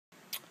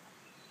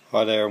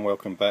Hi there and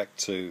welcome back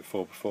to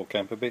 4x4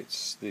 Camper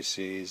Bits. This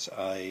is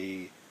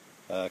a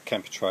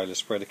camper trailer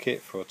spreader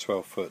kit for a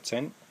 12-foot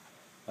tent,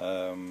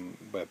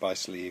 where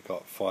basically you've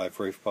got 5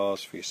 roof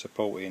bars for your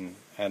supporting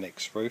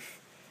annex roof,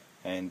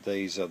 and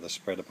these are the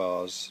spreader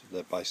bars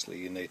that basically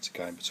you need to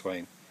go in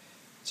between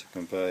to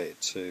convert it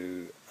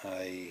to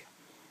a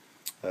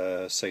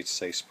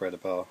C2C spreader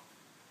bar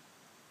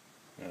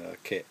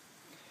kit.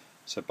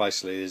 So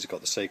basically these have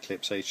got the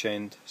C-clips each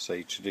end, so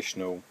your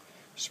traditional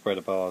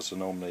spreader bars are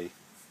normally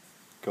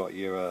got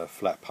your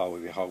flat pole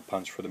with your hole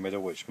punched through the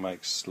middle, which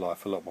makes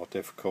life a lot more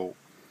difficult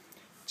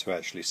to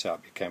actually set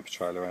up your camper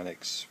trailer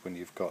annex when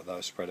you've got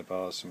those spreader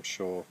bars. I'm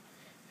sure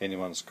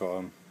anyone's got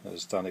them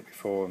has done it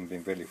before and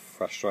been really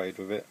frustrated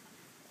with it.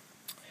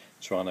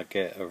 Trying to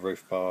get a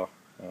roof bar,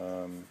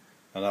 an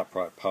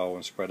upright pole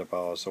and spreader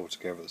bars all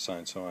together at the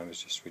same time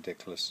is just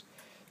ridiculous.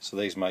 So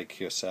these make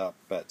your setup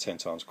about 10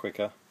 times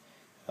quicker,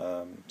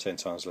 10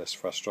 times less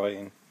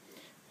frustrating.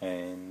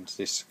 And this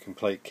is a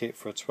complete kit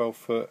for a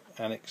 12-foot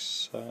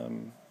annex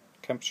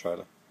camper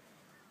trailer.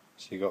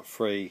 So you've got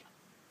 3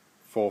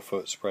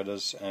 4-foot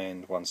spreaders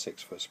and 1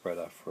 6-foot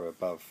spreader for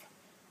above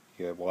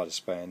your wider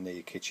span near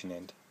your kitchen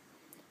end.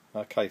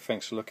 Okay,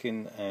 thanks for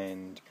looking,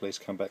 and please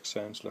come back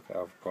soon to look at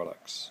other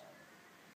products.